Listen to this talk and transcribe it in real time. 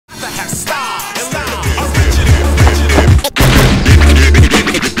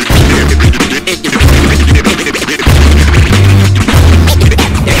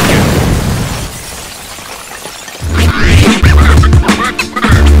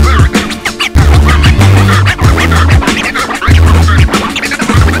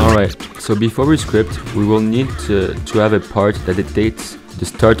So before we script, we will need to have a part that dictates the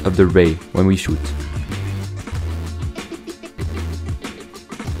start of the ray when we shoot.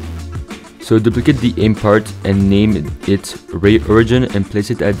 So duplicate the aim part and name it ray origin and place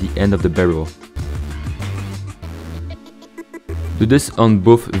it at the end of the barrel. Do this on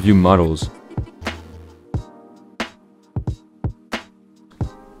both view models.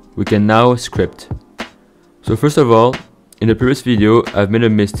 We can now script. So first of all, in the previous video, I've made a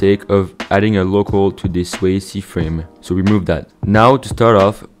mistake of adding a local to the sway C-frame, so remove that. Now to start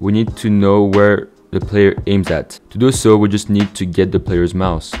off, we need to know where the player aims at. To do so, we just need to get the player's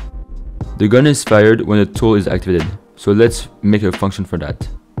mouse. The gun is fired when the tool is activated, so let's make a function for that.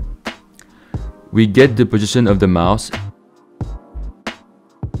 We get the position of the mouse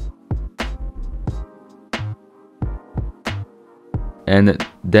and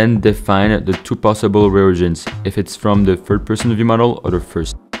then define the two possible ray origins, if it's from the third person view model or the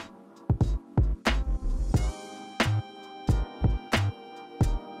first.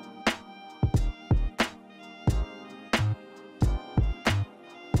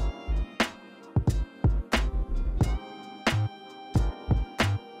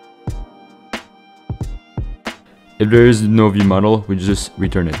 If there is no view model, we just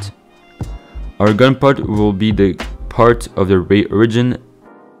return it. Our gun part will be the part of the ray origin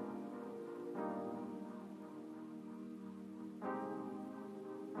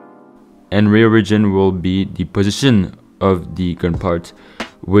and ray origin will be the position of the gun part,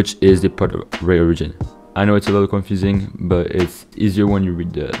 which is the part of ray origin. I know it's a little confusing, but it's easier when you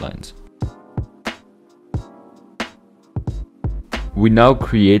read the lines. We now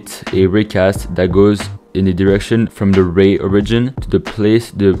create a raycast that goes in the direction from the ray origin to the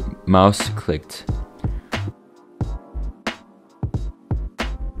place the mouse clicked.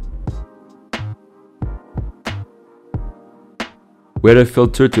 We add a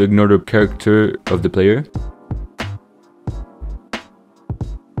filter to ignore the character of the player.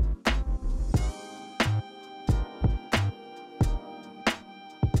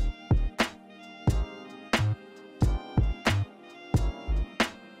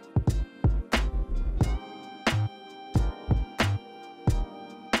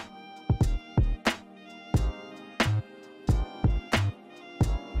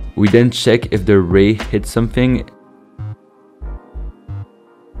 We then check if the ray hits something.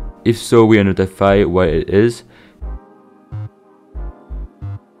 If so, we identify what it is.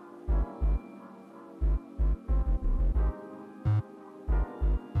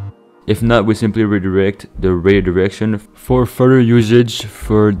 If not, we simply redirect the ray direction for further usage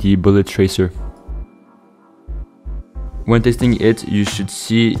for the bullet tracer. When testing it, you should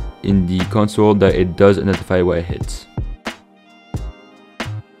see in the console that it does identify what it hits.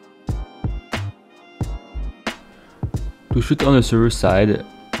 To shoot on the server side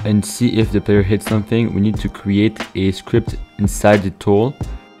and see if the player hits something, we need to create a script inside the tool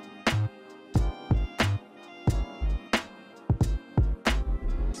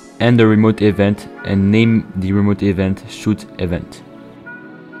and the remote event and name the remote event shoot event.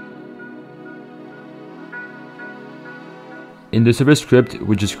 In the server script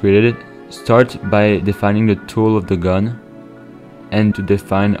we just created, start by defining the tool of the gun and to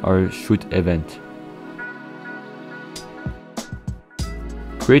define our shoot event.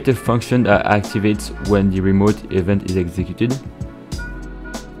 Create a function that activates when the remote event is executed.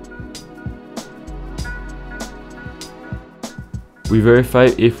 We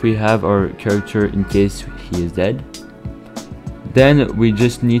verify if we have our character in case he is dead. Then we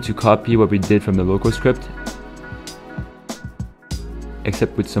just need to copy what we did from the local script,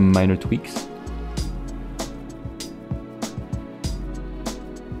 except with some minor tweaks.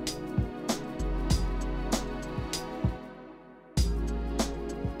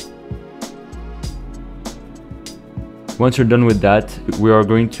 Once you're done with that, we are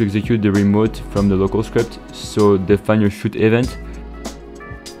going to execute the remote from the local script, so define your shoot event.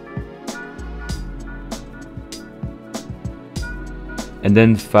 And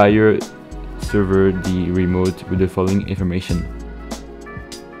then fire server the remote with the following information.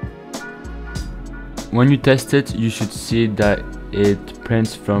 When you test it, you should see that it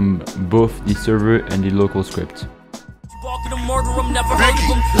prints from both the server and the local script.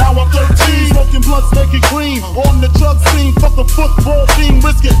 Now I'm 13, smoking blunts, making cream on the drug scene, fuck a football team,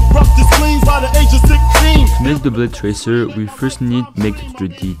 risk it, rough the screens by the age of 16. To make the bullet tracer, we first need to make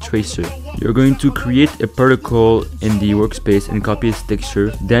the tracer. You're going to create a particle in the workspace and copy its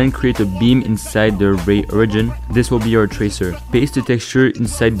texture, then create a beam inside the ray origin. This will be your tracer. Paste the texture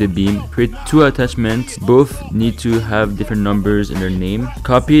inside the beam, create two attachments, both need to have different numbers in their name.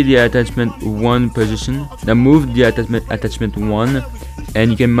 Copy the attachment 1 position, now move the attachment 1, and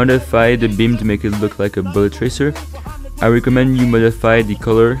you can modify the beam to make it look like a bullet tracer. I recommend you modify the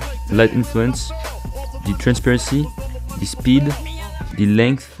color, light influence, the transparency, the speed, the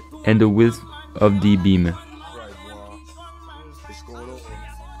length, and the width of the beam.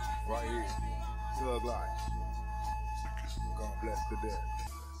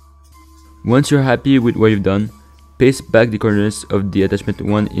 Once you're happy with what you've done, paste back the coordinates of the attachment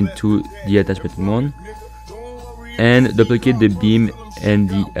 1 into the attachment 1 and duplicate the beam and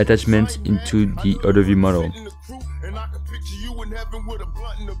the attachments into the other view model.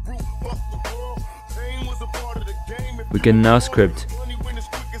 We can now script.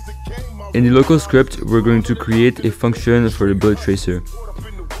 In the local script, we're going to create a function for the bullet tracer.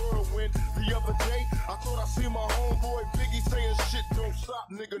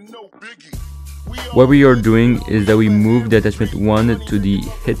 What we are doing is that we move the attachment 1 to the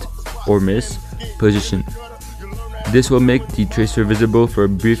hit or miss position. This will make the tracer visible for a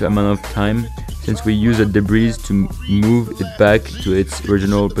brief amount of time, since we use a debris to move it back to its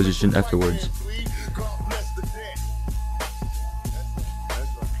original position afterwards.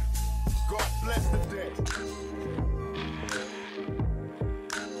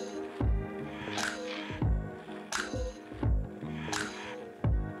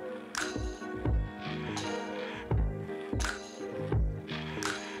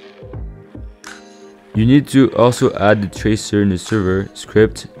 You need to also add the tracer in the server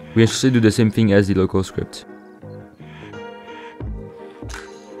script. We actually do the same thing as the local script.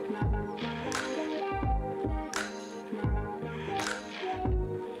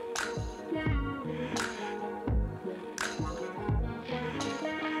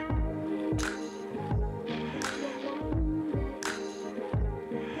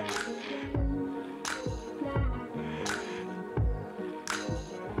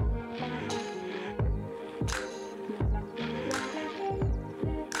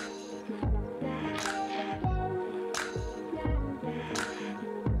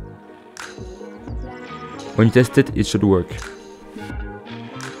 When you test it, it should work.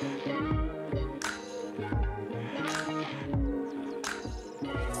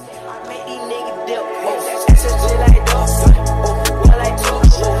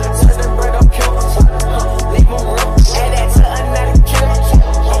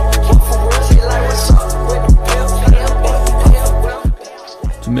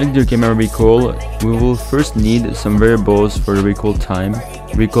 To make the camera recoil, we will first need some variables for the recoil time,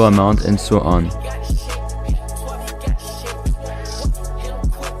 recoil amount, and so on.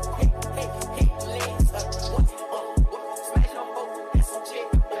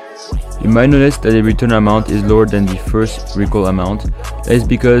 You might notice that the return amount is lower than the first recoil amount. That is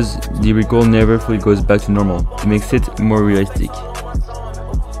because the recoil never fully goes back to normal. It makes it more realistic.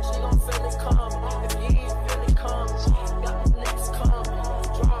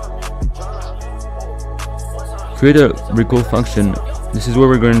 Create a recoil function. This is where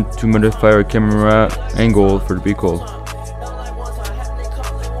we're going to modify our camera angle for the recoil.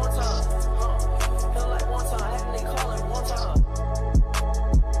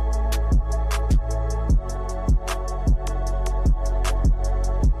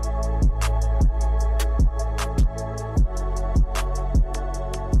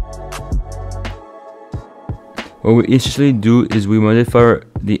 What we essentially do is we modify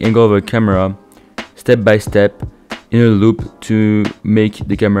the angle of our camera step by step in a loop to make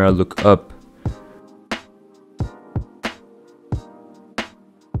the camera look up.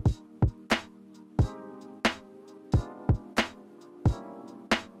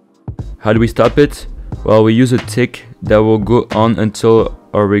 How do we stop it? Well, we use a tick that will go on until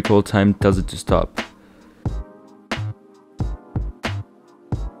our recoil time tells it to stop.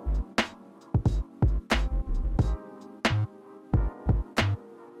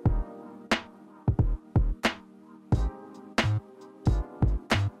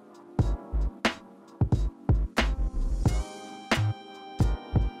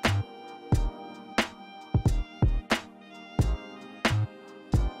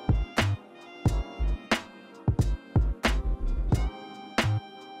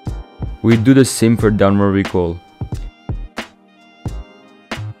 We do the same for downward recoil.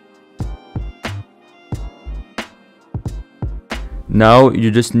 Now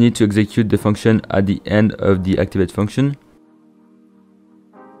you just need to execute the function at the end of the activate function.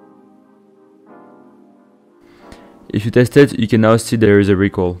 If you test it, you can now see there is a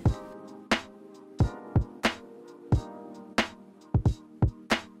recoil.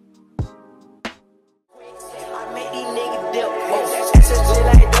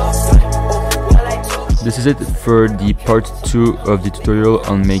 this is it for the part 2 of the tutorial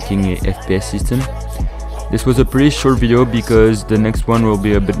on making a FPS system. This was a pretty short video because the next one will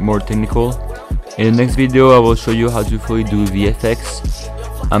be a bit more technical. In the next video I will show you how to fully do VFX.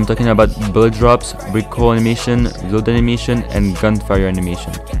 I'm talking about bullet drops, recoil animation, load animation and gunfire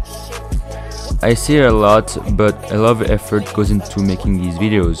animation. I say it a lot, but a lot of effort goes into making these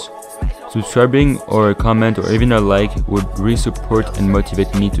videos. Subscribing or a comment or even a like would really support and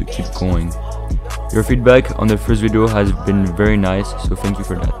motivate me to keep going. Your feedback on the first video has been very nice, so thank you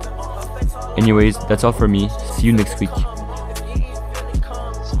for that. Anyways, that's all for me. See you next week.